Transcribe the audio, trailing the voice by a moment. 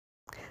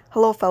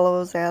Hello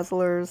fellow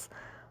Zazzlers.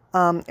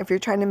 If you're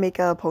trying to make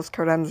a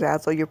postcard on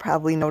Zazzle, you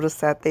probably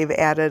noticed that they've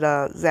added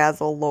a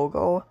Zazzle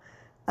logo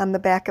on the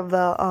back of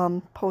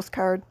the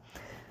postcard.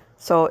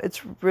 So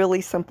it's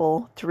really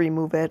simple to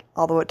remove it,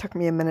 although it took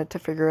me a minute to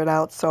figure it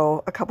out.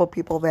 So a couple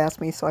people have asked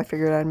me, so I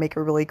figured I'd make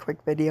a really quick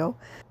video.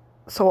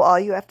 So all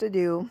you have to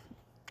do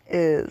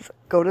is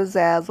go to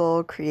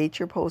Zazzle, create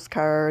your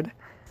postcard,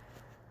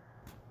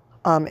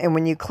 and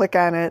when you click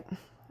on it,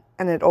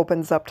 and it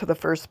opens up to the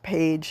first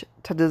page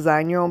to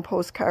design your own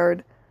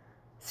postcard.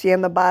 See on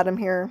the bottom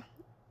here,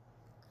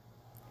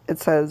 it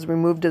says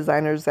remove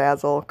designer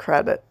Zazzle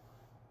credit.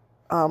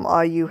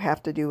 All you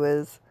have to do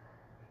is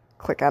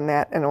click on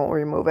that and it will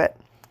remove it.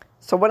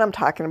 So what I'm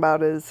talking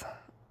about is,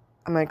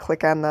 I'm going to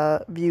click on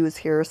the views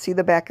here. See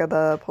the back of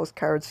the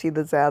postcard, see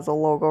the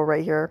Zazzle logo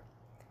right here.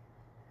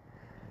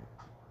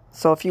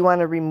 So if you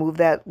want to remove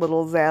that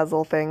little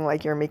Zazzle thing,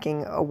 like you're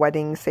making a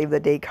wedding save the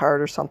date card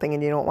or something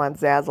and you don't want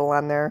Zazzle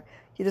on there,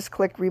 you just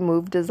click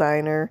remove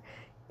designer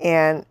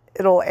and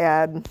it'll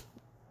add,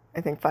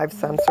 I think, 5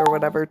 cents or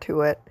whatever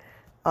to it.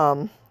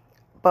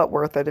 But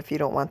worth it if you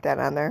don't want that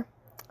on there.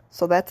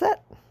 So that's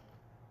it.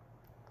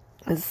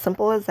 As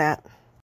simple as that.